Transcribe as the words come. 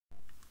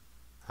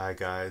Hi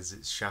guys,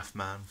 it's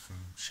Shaftman from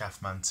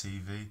Shaftman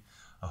TV.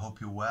 I hope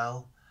you're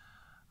well.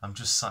 I'm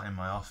just sat in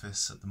my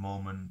office at the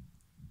moment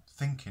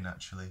thinking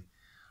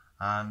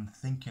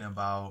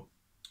about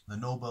the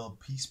Nobel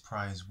Peace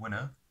Prize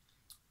winner,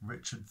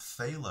 Richard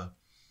Thaler,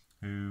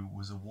 who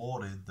was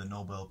awarded the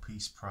Nobel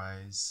Peace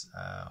Prize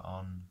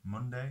on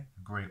Monday.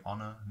 A great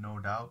honour, no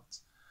doubt,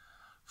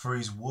 for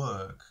his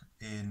work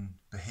in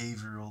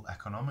behavioural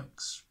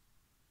economics.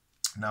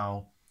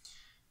 Now,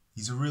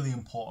 he's a really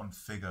important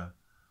figure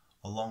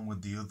along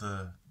with the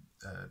other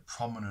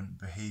prominent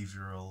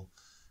behavioural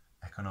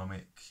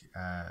economic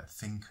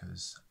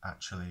thinkers,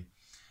 actually.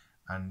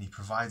 And he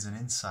provides an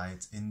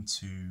insight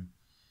into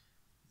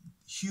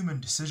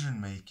human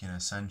decision-making,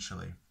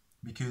 essentially.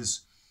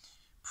 Because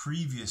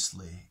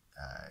previously,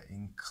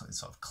 in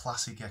sort of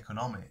classic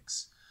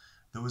economics,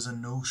 there was a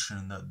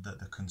notion that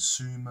the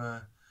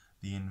consumer,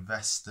 the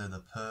investor,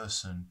 the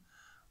person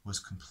was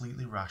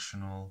completely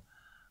rational,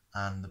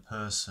 and the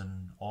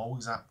person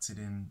always acted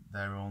in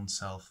their own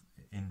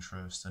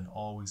self-interest and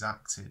always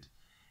acted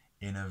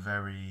in a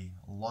very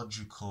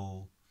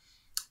logical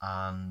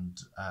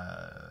and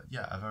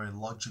a very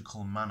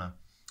logical manner.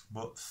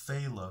 But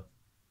Thaler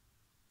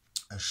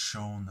has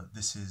shown that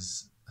this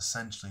is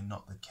essentially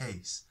not the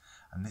case,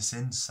 and this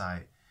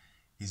insight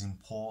is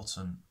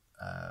important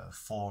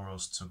for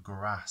us to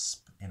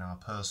grasp in our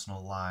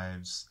personal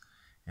lives,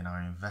 in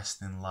our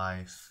investing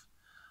life,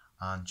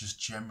 and just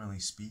generally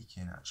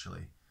speaking,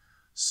 actually.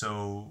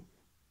 So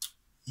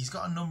he's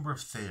got a number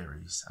of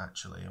theories,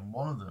 actually, and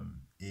one of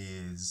them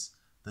is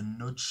the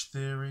nudge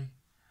theory,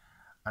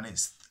 and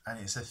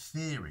it's a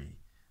theory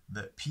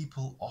that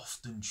people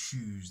often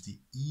choose the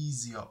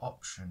easier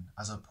option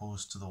as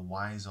opposed to the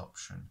wise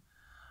option.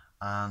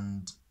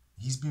 And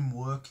he's been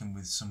working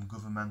with some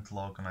governmental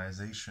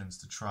organisations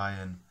to try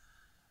and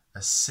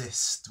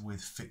assist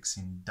with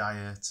fixing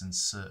diet and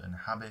certain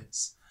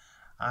habits,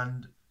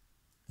 and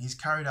he's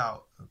carried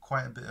out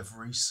quite a bit of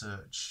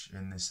research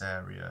in this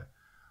area.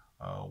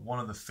 One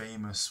of the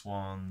famous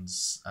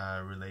ones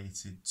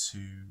related to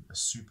a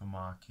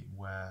supermarket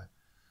where,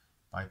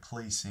 by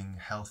placing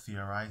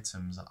healthier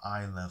items at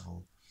eye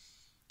level,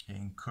 it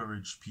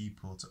encouraged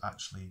people to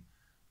actually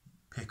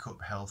pick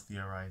up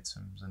healthier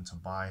items and to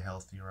buy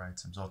healthier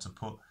items, or to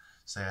put,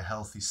 say, a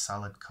healthy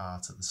salad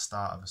cart at the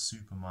start of a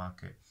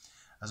supermarket,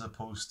 as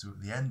opposed to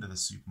at the end of the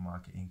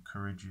supermarket. It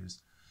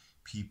encourages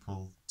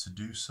people to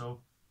do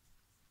so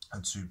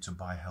and to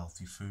buy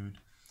healthy food.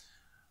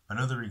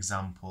 Another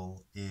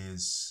example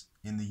is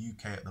in the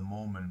UK at the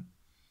moment,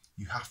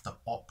 you have to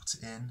opt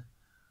in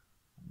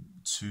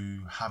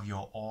to have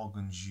your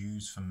organs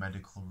used for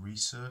medical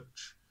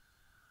research,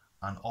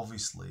 and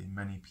obviously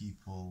many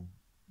people,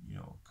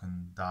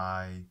 can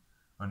die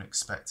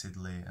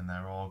unexpectedly and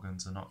their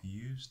organs are not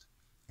used.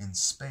 In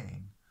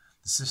Spain,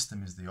 the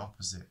system is the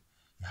opposite.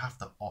 You have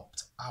to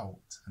opt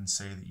out and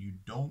say that you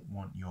don't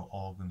want your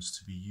organs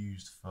to be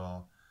used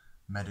for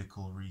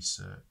medical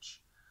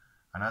research,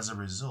 and as a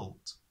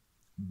result,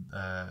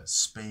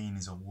 Spain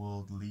is a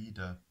world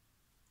leader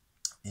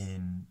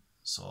in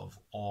sort of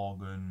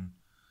organs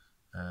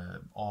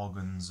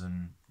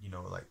and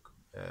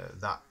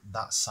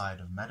that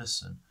side of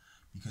medicine,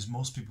 because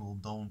most people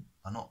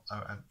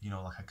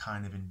are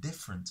kind of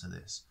indifferent to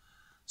this.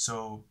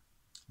 So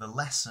the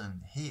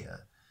lesson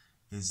here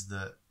is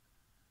that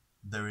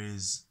there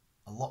is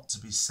a lot to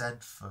be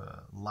said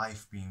for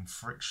life being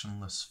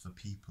frictionless for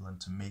people and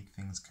to make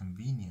things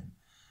convenient,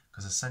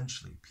 because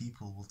essentially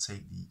people will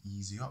take the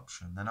easy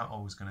option. They're not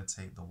always going to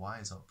take the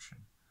wise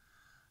option,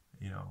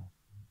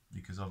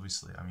 because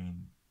obviously,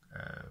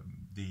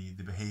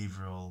 the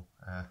behavioural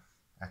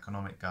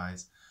economic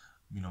guys,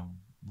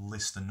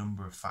 list a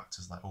number of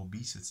factors like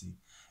obesity.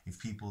 If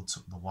people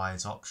took the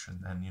wise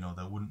option, then,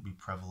 there wouldn't be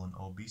prevalent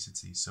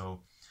obesity.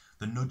 So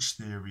the nudge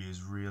theory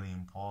is really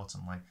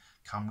important. Like,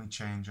 can we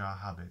change our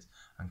habit,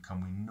 and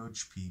can we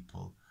nudge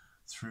people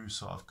through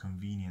sort of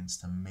convenience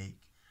to make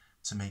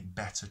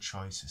better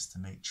choices, to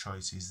make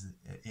choices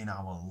in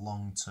our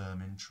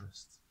long-term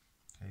interest?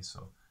 Okay,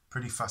 so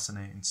pretty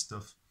fascinating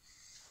stuff.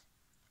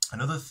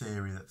 Another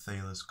theory that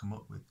Thaler's come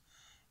up with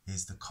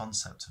is the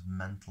concept of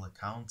mental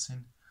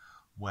accounting,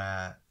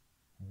 where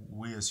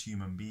we as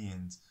human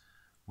beings,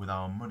 with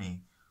our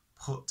money,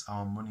 put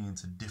our money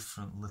into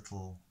different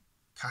little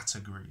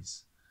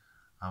categories,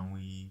 and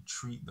we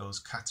treat those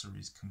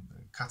categories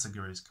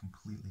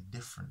completely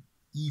different,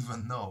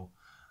 even though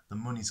the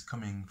money's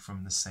coming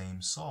from the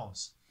same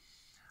source.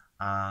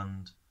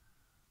 And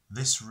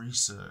this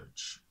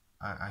research,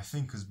 I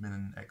think, has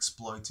been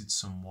exploited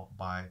somewhat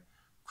by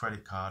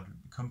credit card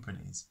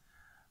companies,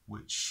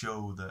 which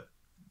show that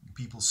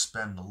people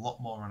spend a lot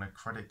more on a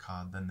credit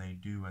card than they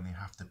do when they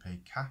have to pay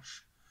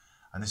cash.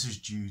 And this is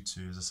due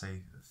to, as I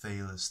say,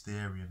 Thaler's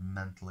theory of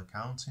mental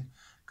accounting,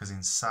 because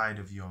inside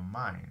of your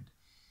mind,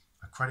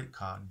 a credit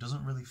card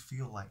doesn't really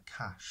feel like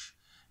cash.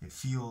 It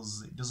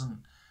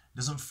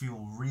doesn't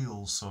feel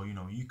real. So,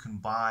 you can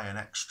buy an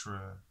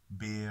extra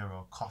beer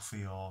or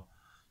coffee, or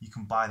you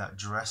can buy that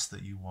dress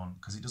that you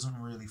want, because it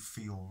doesn't really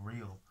feel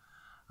real.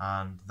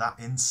 And that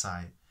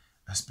insight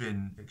has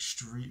been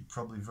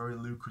probably very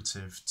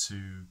lucrative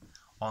to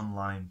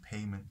online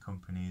payment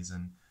companies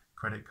and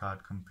credit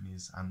card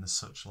companies and the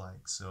such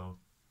like. So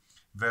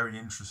very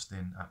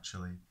interesting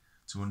actually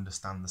to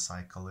understand the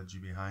psychology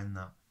behind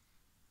that.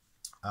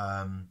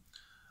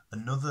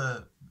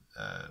 Another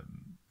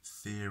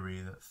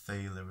theory that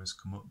Thaler has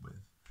come up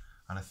with,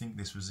 and I think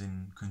this was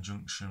in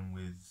conjunction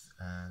with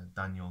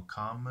Daniel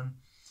Kahneman,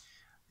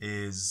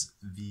 is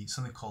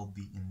something called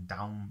the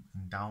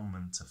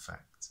endowment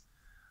effect.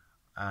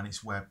 And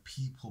it's where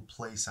people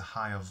place a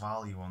higher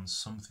value on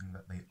something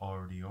that they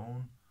already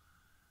own.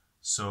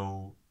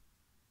 So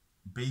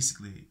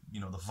basically,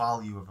 the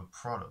value of a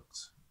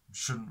product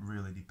shouldn't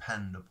really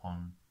depend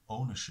upon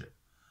ownership.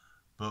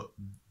 But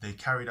they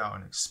carried out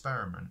an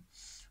experiment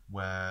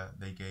where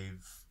they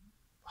gave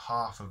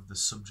half of the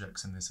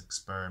subjects in this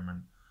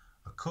experiment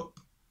a cup,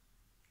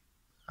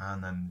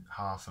 and then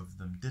half of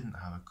them didn't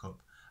have a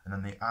cup. And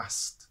then they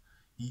asked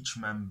each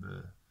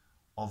member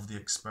of the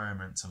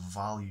experiment to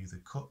value the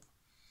cup.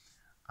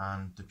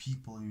 And the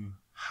people who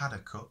had a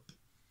cup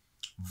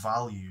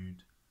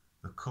valued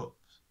the cup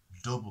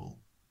double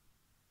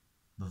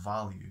the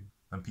value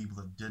than people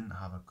that didn't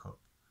have a cup.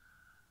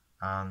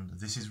 And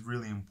this is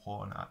really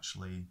important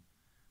actually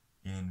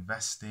in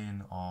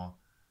investing or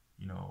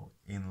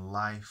in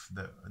life,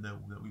 that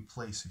we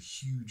place a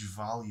huge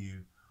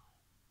value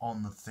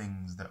on the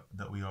things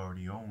that we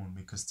already own,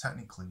 because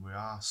technically we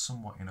are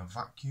somewhat in a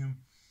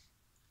vacuum.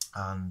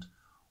 And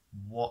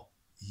what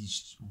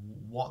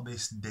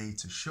this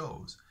data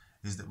shows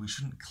is that we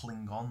shouldn't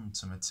cling on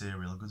to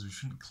material goods, we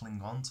shouldn't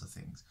cling on to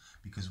things,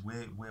 because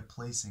we're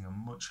placing a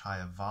much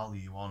higher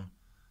value on,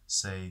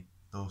 say,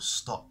 those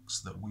stocks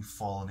that we've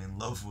fallen in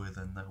love with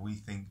and that we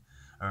think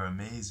are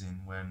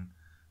amazing, when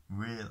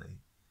really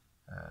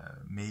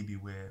maybe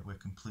we're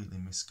completely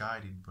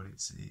misguided. But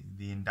it's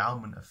the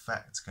endowment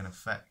effect can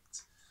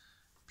affect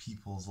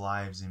people's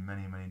lives in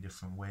many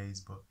different ways,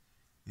 but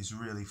it's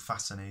really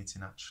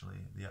fascinating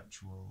actually, the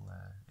actual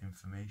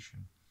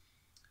information.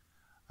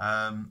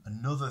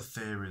 Another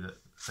theory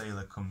that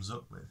Thaler comes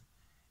up with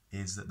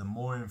is that the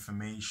more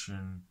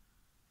information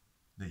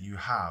that you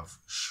have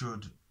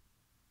should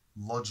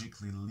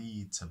logically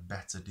lead to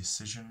better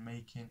decision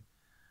making.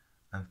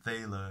 And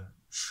Thaler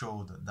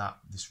showed that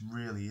this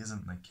really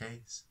isn't the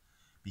case,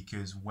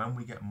 because when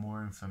we get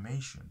more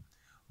information,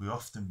 we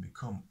often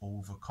become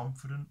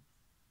overconfident,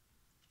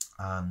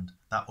 and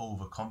that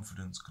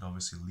overconfidence could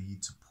obviously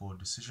lead to poor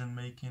decision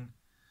making.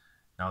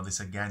 Now this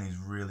again is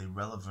really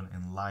relevant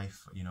in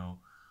life,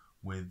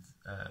 with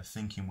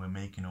thinking we're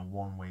making a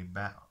one-way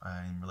bet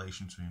in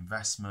relation to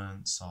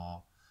investments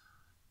or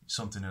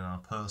something in our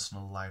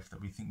personal life,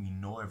 that we think we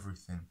know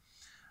everything.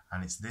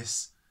 And it's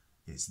this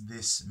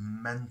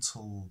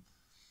mental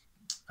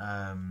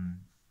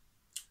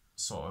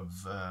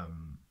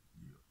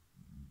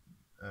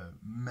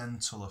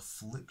mental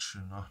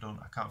affliction,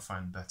 I can't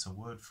find a better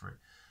word for it,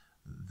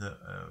 that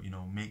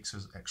makes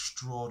us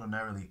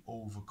extraordinarily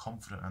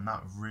overconfident. And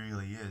that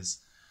really is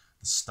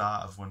the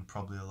start of when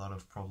probably a lot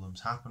of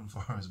problems happen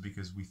for us,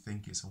 because we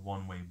think it's a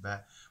one-way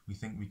bet, we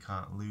think we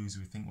can't lose,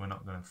 we think we're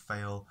not going to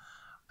fail,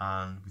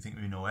 and we think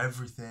we know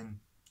everything,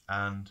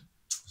 and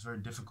it's very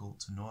difficult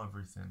to know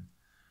everything.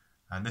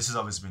 And this has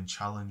obviously been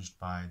challenged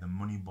by the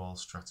Moneyball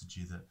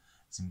strategy that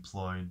is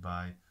employed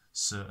by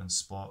certain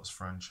sports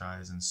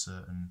franchise and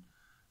certain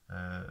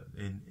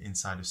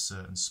inside of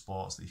certain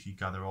sports, that if you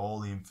gather all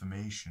the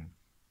information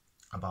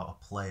about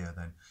a player,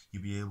 then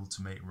you'll be able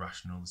to make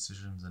rational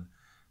decisions. And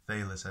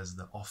Thaler says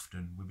that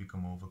often we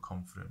become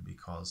overconfident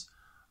because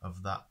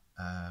of that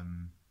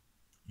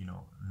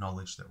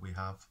knowledge that we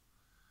have.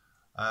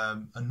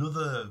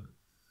 Another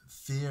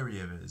theory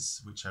of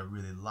his, which I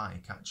really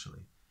like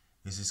actually,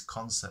 is this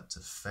concept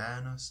of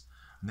fairness.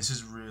 And this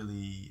is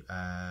really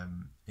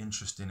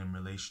interesting in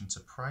relation to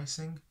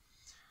pricing.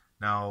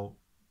 Now,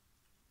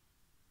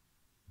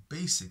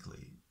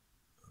 basically,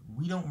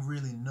 we don't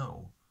really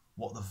know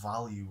what the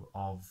value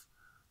of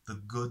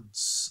the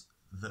goods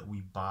that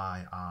we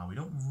buy are. We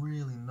don't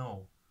really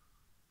know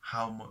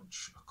how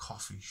much a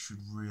coffee should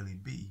really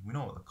be. We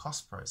know what the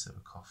cost price of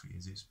a coffee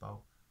is. It's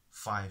about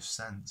 5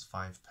 cents,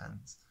 5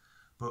 pence.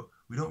 But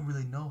we don't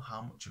really know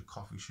how much a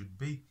coffee should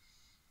be.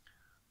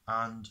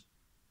 And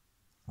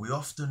we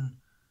often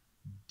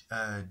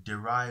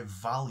derive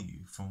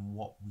value from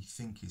what we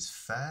think is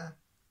fair.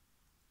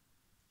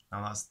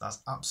 Now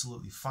that's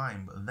absolutely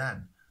fine, but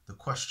then the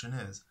question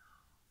is,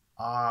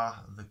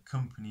 are the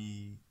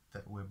company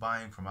that we're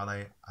buying from, are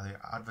they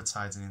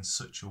advertising in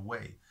such a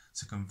way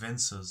to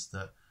convince us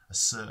that a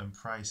certain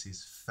price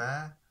is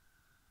fair?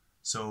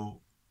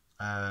 So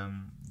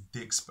an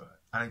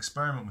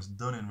experiment was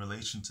done in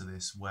relation to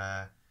this,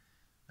 where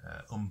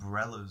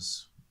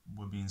umbrellas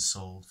were being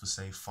sold for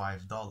say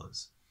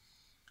 $5,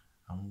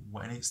 and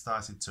when it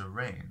started to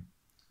rain,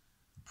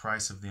 the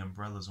price of the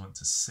umbrellas went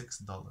to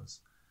 $6,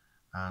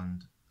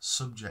 and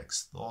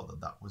subjects thought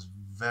that was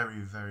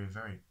very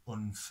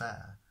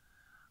unfair,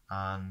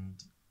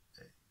 and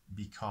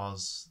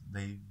because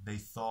they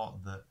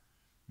thought that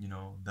you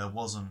know, there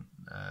wasn't,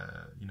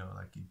 you know,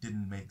 like it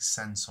didn't make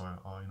sense or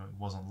you know, it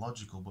wasn't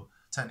logical. But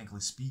technically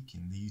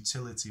speaking, the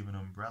utility of an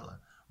umbrella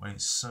when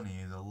it's sunny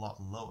is a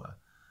lot lower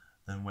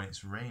than when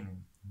it's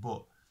raining.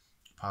 But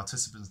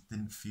participants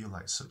didn't feel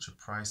like such a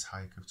price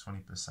hike of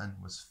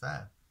 20% was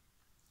fair.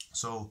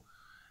 So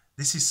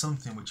this is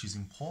something which is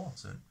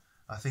important,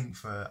 I think,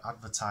 for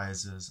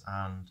advertisers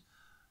and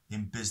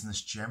in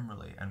business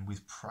generally, and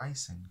with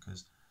pricing,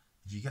 because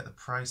if you get the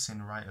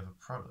pricing right of a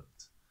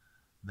product,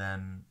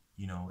 then,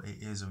 you know,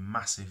 it is a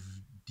massive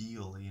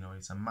deal. You know,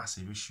 it's a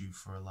massive issue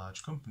for a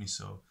large company.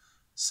 So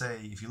say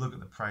if you look at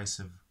the price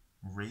of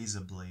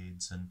razor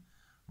blades and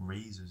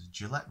razors,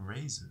 Gillette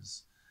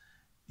razors,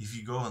 if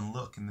you go and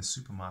look in the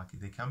supermarket,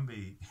 they can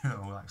be, you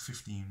know, like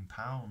 £15,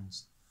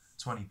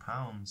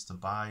 £20 to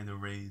buy the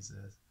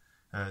razor,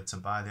 to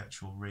buy the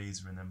actual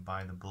razor and then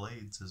buy the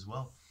blades as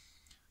well.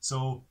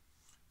 So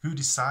who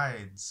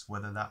decides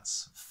whether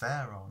that's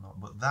fair or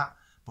not?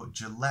 But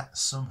Gillette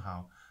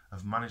somehow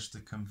have managed to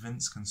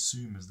convince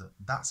consumers that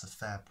that's a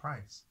fair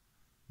price,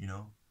 you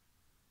know.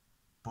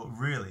 But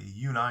really,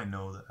 you and I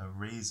know that a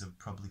razor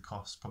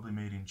probably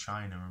made in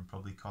China and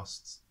probably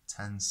costs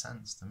 10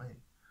 cents to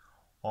make.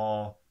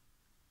 Or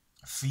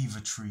Fever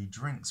Tree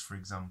drinks, for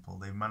example,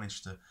 they've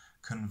managed to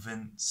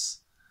convince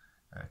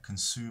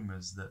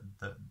consumers that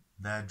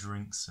their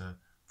drinks are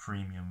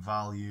premium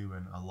value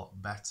and a lot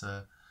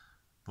better,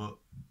 but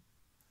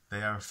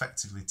they are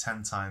effectively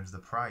 10 times the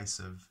price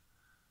of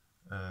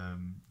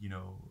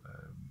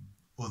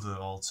other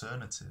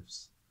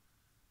alternatives.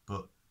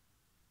 But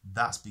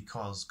that's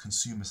because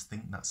consumers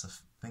think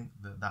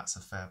that that's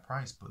a fair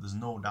price. But there's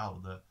no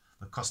doubt that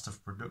the cost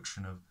of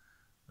production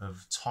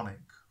of tonic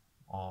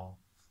or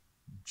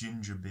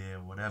ginger beer,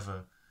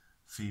 whatever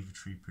Fever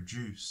Tree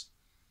produce,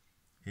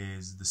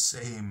 is the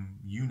same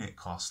unit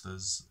cost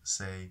as,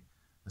 say,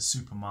 the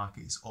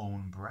supermarket's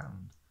own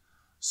brand.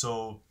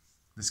 So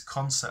this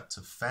concept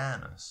of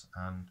fairness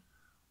and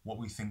what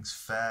we think is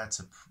fair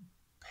to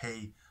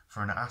pay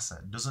for an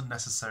asset doesn't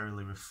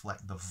necessarily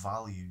reflect the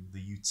value, the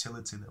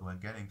utility that we're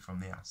getting from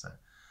the asset.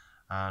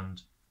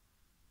 And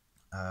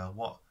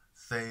what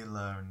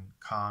Thaler and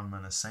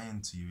Kahneman are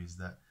saying to you is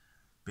that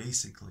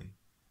basically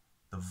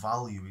the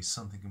value is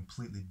something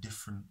completely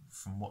different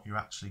from what you're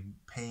actually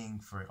paying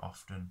for it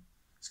often.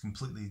 It's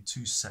completely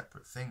two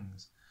separate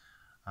things,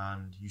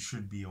 and you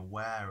should be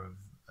aware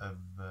of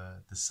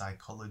the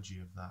psychology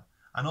of that.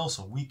 And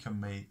also we can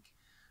make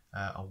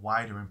a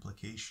wider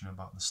implication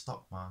about the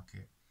stock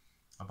market,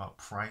 about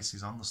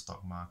prices on the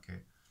stock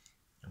market,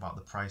 about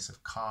the price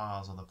of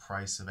cars or the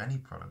price of any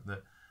product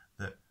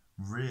that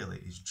really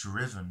is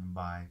driven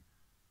by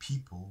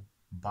people,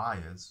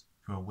 buyers,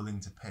 who are willing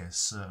to pay a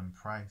certain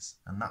price,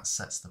 and that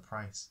sets the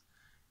price.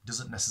 It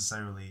doesn't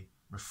necessarily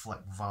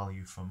reflect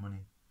value for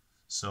money.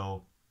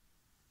 So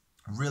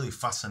really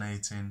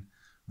fascinating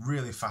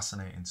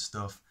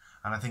stuff.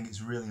 And I think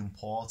it's really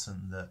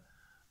important that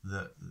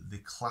the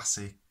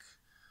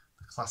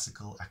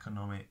classical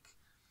economic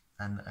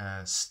and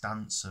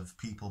stance of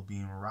people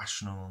being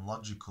rational and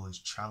logical is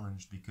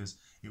challenged, because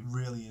it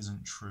really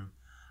isn't true.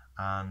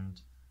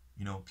 And,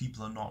 you know,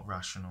 people are not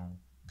rational.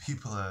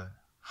 People are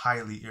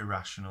highly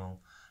irrational,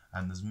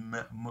 and there's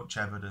much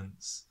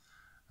evidence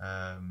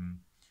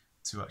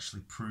to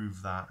actually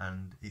prove that.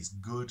 And it's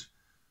good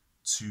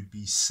to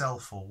be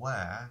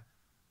self-aware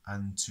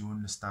and to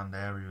understand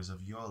areas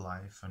of your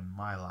life and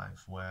my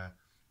life where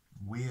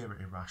we're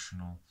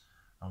irrational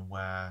and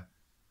where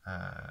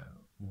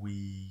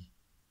we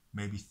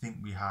maybe think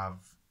we have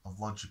a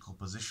logical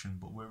position,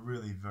 but we're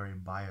really very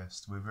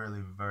biased. We're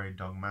really very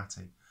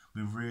dogmatic.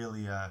 We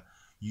really are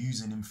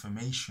using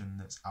information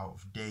that's out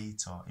of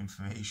date or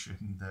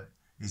information that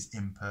is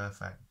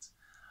imperfect.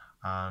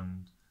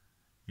 And,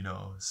 you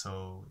know,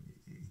 so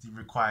it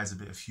requires a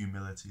bit of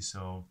humility.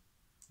 So,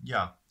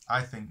 yeah,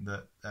 I think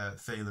that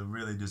Thaler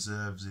really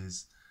deserves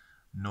his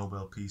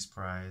Nobel Peace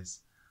Prize,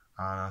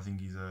 and I think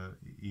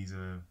he's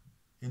a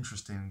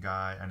interesting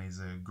guy, and he's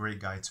a great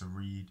guy to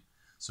read.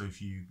 So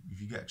if you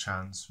get a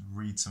chance,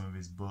 read some of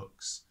his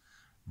books,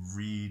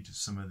 read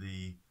some of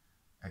the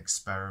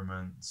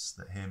experiments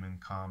that him and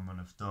Kahneman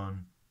have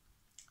done,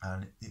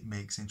 and it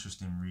makes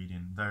interesting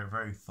reading, very,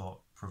 very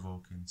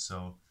thought-provoking.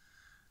 So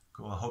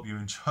cool. I hope you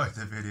enjoyed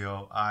the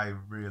video. I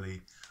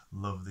really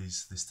love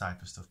this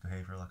type of stuff,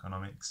 behavioural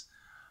economics.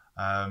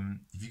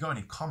 If you got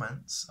any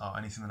comments or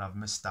anything that I've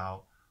missed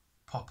out,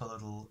 pop a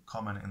little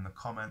comment in the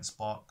comments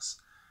box.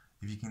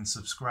 If you can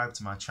subscribe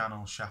to my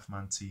channel,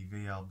 Chefman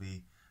TV, I'll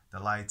be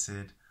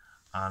delighted.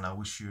 And I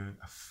wish you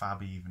a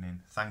fab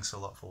evening. Thanks a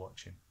lot for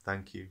watching.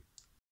 Thank you.